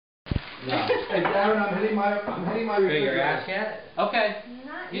No. Hey, Darren, I'm hitting my Your ass yet? Okay.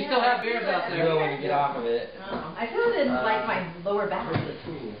 Not You yet. still have beers out there. You will when you get off of it. Oh, I feel it in like my lower back. Where's the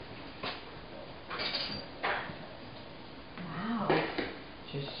tool? Wow.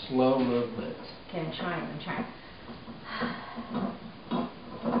 Just slow movement. Okay, I'm trying.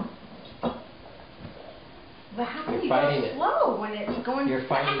 But how can you go slow when it's going You're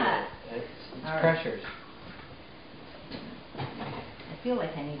fighting fast? it. It's All right. pressures. I feel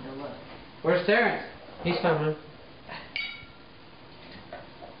like I need to look. Where's Terrence? He's coming.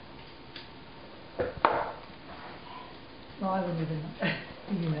 Well, I wouldn't even,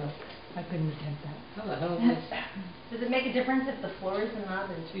 I couldn't attempt that. How the hell is this? Does it make a difference if the floor is not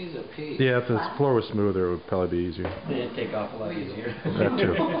as She's a pea. Yeah, if the floor was smoother, it would probably be easier. It'd take off a lot easier. That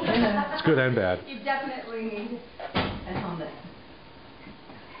too. It's good and bad. You definitely need a helmet.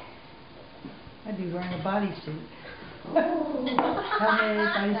 I'd be wearing a bodysuit. Helmet,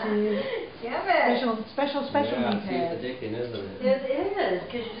 bodysuit. Special Yeah, needs it's head. addicting, isn't it? It is,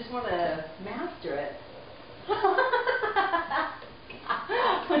 because you just want to master it.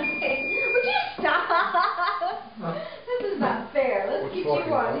 Okay, would you stop? This is not fair. Let's get you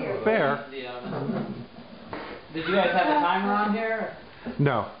on here. Fair? Did you guys have a timer on here?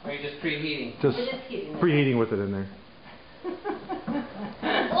 No. Or are you just preheating? Just It is heating. preheating with it in there.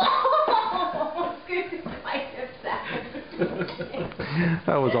 Oh, goodness, I did that.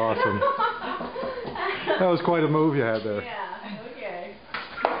 That was awesome. That was quite a move you had there. Yeah, okay.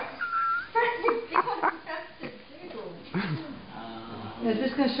 Is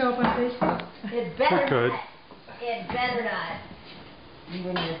this going to show up on Facebook? It better It could. not. It better not. You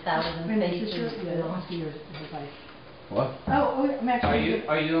wouldn't have 1,000 Wait a minute, is faces. this yours? Yeah, it must be yours. What? Oh, I'm actually...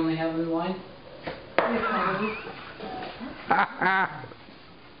 Are you only having wine?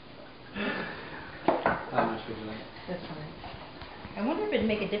 How much would you like? That's fine. I wonder if it'd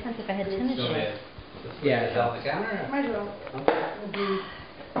make a difference if I had tennis shoes. Yeah, it's on the counter. Might as well.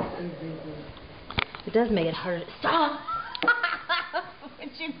 It does make it harder. Stop! Would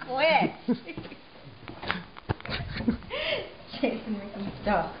you quit? Jason, make him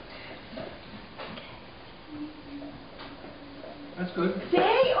stop. That's good.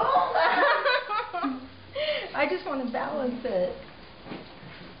 Stay over! I just want to balance it.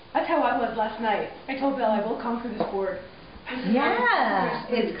 That's how I was last night. I told Bill I will conquer this board. Yeah,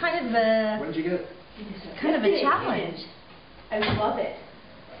 it's kind of a When did you get it? challenge. I love it.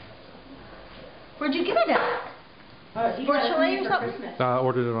 Where'd you get it at? Virtually or something? Christmas.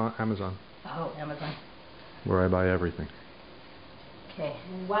 Ordered it on Amazon, Oh, Amazon. where I buy everything. Okay.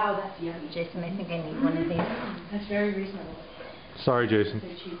 Wow, that's yummy. Jason, I think I need one of these. That's very reasonable. Sorry, Jason.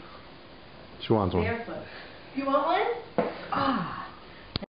 They're cheap. She wants one. Barefoot. You want one? Ah.